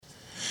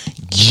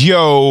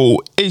Yo,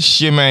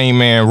 it's your main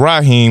man,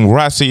 Raheem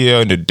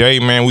Raciel. Today,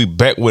 man, we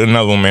back with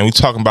another one, man. We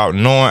talking about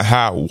knowing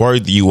how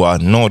worthy you are.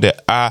 Know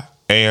that I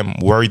am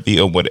worthy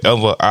of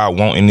whatever I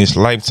want in this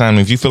lifetime.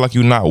 If you feel like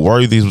you're not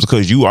worthy, it's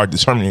because you are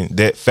determining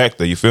that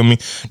factor. You feel me?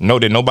 Know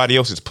that nobody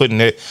else is putting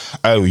that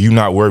you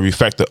not worthy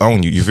factor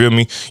on you. You feel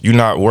me? You're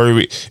not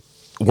worthy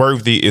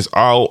is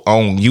all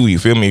on you. You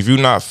feel me? If you're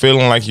not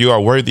feeling like you are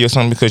worthy of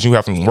something because you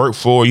haven't worked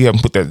for it, you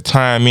haven't put that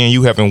time in,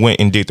 you haven't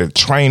went and did the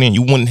training,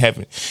 you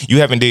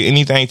haven't did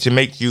anything to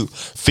make you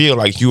feel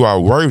like you are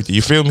worthy.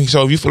 You feel me?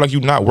 So if you feel like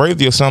you're not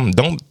worthy of something,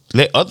 don't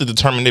let others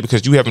determine it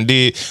because you haven't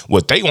did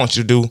what they want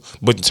you to do,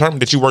 but determine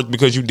that you worked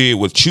because you did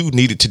what you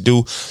needed to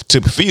do to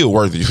feel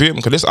worthy. You feel me?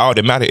 Because that's all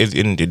that matters at the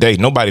end of the day.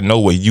 Nobody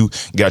know where you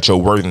got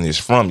your worthiness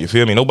from. You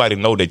feel me? Nobody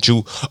know that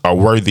you are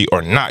worthy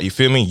or not. You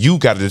feel me? You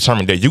got to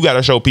determine that. You got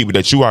to show people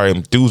that you are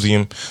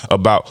enthusiastic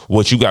about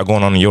what you got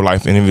going on in your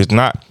life. And if it's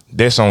not,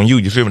 that's on you.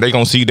 You feel me? They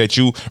gonna see that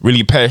you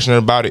really passionate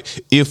about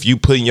it if you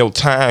putting your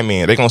time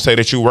in. They gonna say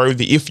that you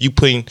worthy if you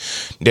putting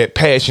that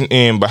passion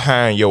in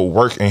behind your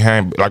work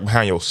and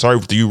behind your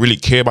service. Do you really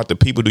care about the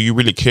people? Do you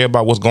really care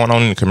about what's going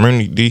on in the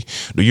community?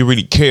 Do you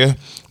really care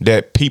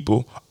that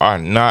people are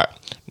not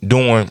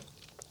doing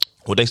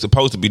what they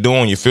supposed to be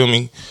doing? You feel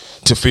me?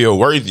 To feel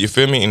worthy. You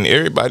feel me? And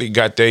everybody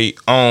got their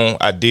own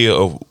idea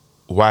of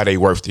why they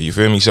worth it. You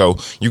feel me? So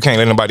you can't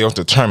let nobody else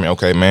determine,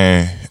 okay,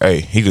 man,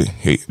 hey,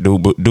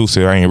 dude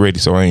said I ain't ready,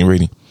 so I ain't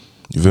ready.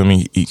 You feel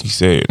me? He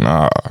said,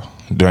 nah,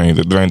 there ain't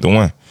the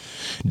one.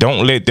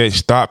 Don't let that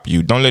stop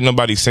you. Don't let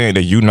nobody saying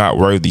that you're not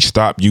worthy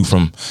stop you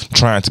from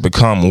trying to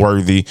become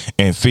worthy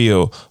and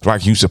feel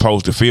like you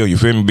supposed to feel. You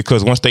feel me?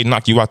 Because once they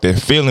knock you out that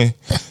feeling,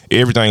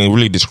 everything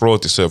really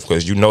destroys itself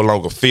because you no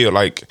longer feel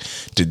like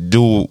to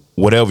do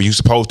whatever you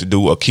supposed to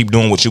do or keep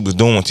doing what you was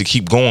doing to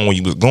keep going when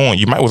you was going.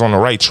 You might was on the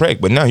right track,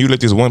 but now you let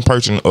this one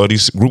person or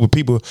this group of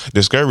people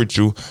discourage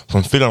you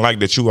from feeling like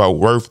that you are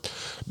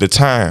worth the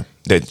time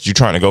that you're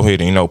trying to go ahead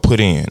and,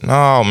 put in.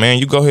 No, man,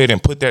 you go ahead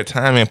and put that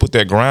time in, put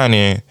that grind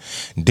in.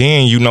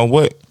 Then you know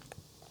what?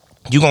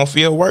 You're going to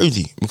feel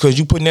worthy because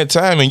you putting that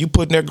time in, you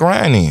putting that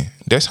grind in.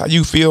 That's how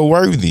you feel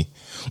worthy.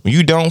 When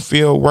you don't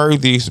feel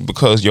worthy, it's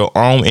because your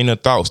own inner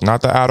thoughts,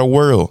 not the outer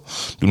world.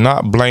 Do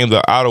not blame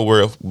the outer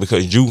world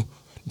because you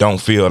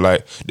don't feel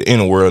like the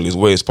inner world is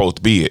where it's supposed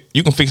to be at.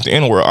 You can fix the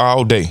inner world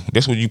all day.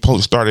 That's what you supposed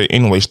to start at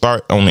anyway.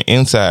 Start on the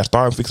inside.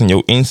 Start fixing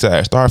your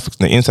inside. Start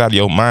fixing the inside of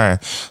your mind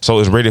so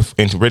it's ready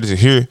to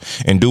hear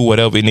and do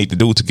whatever it needs to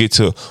do to get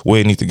to where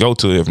it needs to go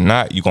to. If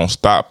not, you're going to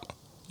stop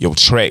your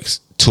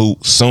tracks too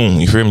soon.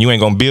 You feel me? You ain't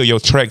going to build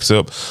your tracks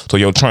up so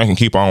your train can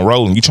keep on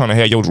rolling. You trying to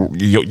have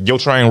your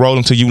train rolling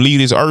until you leave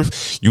this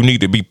earth. You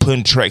need to be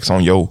putting tracks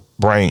on your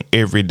brain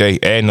every day,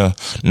 adding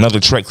another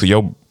track to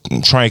your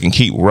train can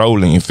keep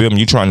rolling. You feel me?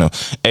 You trying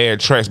to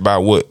add tracks by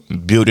what?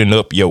 Building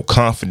up your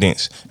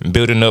confidence,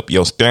 building up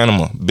your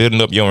stamina,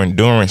 building up your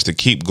endurance to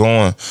keep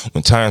going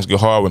when times get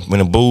hard. When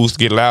the bulls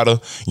get louder,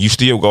 you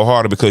still go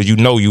harder because you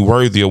know you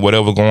worthy of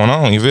whatever going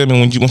on. You feel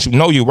me? Once you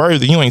know you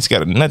worthy, you ain't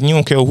scared of nothing. You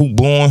don't care who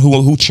booing,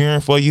 who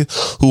cheering for you,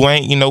 who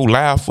ain't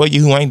loud for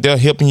you, who ain't there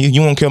helping you.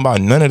 You don't care about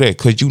none of that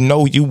because you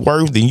know you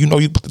worthy. You know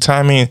you put the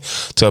time in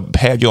to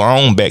have your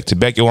own back, to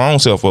back your own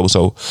self up.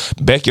 So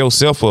back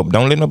yourself up.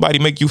 Don't let nobody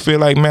make you feel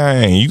like,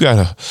 man,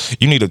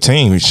 you need a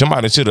team.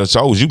 Somebody should have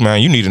told you,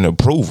 man, you need an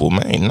approval,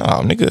 man.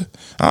 Nah, nigga,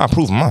 I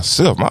approve of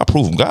myself. I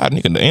approve of God,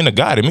 nigga. The inner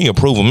God in me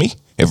approve of me.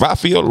 If I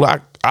feel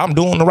like I'm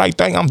doing the right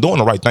thing, I'm doing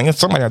the right thing. It's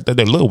somebody out there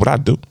that love what I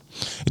do.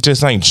 It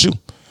just ain't you.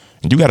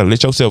 And you got to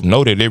let yourself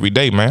know that every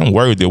day, man, I'm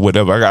worthy of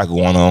whatever I got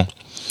going on.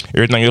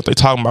 Everything else they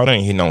talking about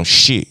ain't hitting on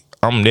shit.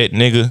 I'm that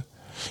nigga.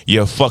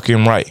 You're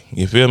fucking right.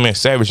 You feel me?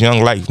 Savage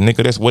Young Life,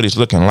 nigga. That's what it's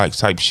looking like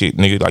type shit,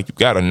 nigga. Like, you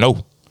got to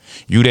know.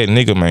 You that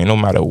nigga, man, no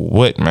matter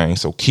what, man.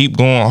 So keep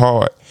going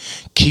hard.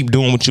 Keep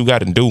doing what you got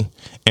to do.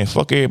 And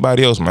fuck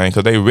everybody else, man,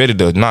 because they ready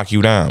to knock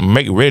you down.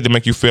 Ready to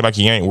make you feel like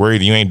you ain't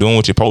worthy. You ain't doing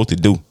what you're supposed to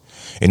do.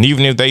 And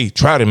even if they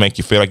try to make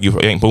you feel like you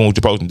ain't doing what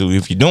you're supposed to do,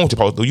 if you're doing what you're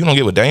supposed to do, you don't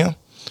give a damn.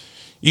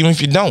 Even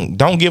if you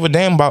don't give a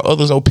damn about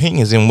others'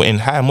 opinions and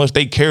how much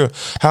they care,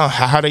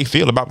 how they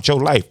feel about your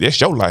life. That's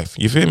your life.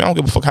 You feel me? I don't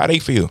give a fuck how they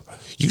feel.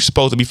 You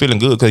supposed to be feeling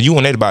good because you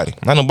and that body,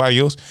 not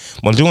nobody else.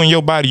 When doing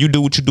your body, you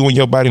do what you do in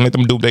your body and let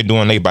them do what they do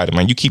in their body,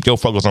 man. You keep your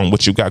focus on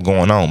what you got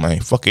going on,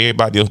 man. Fuck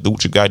everybody else. Do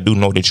what you got to do.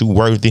 Know that you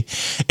worthy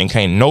and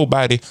can't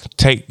nobody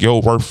take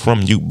your worth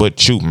from you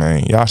but you,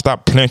 man. Y'all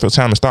stop playing with your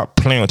time and stop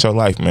playing with your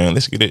life, man.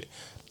 Let's get it.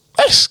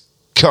 Let's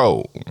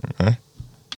go, man.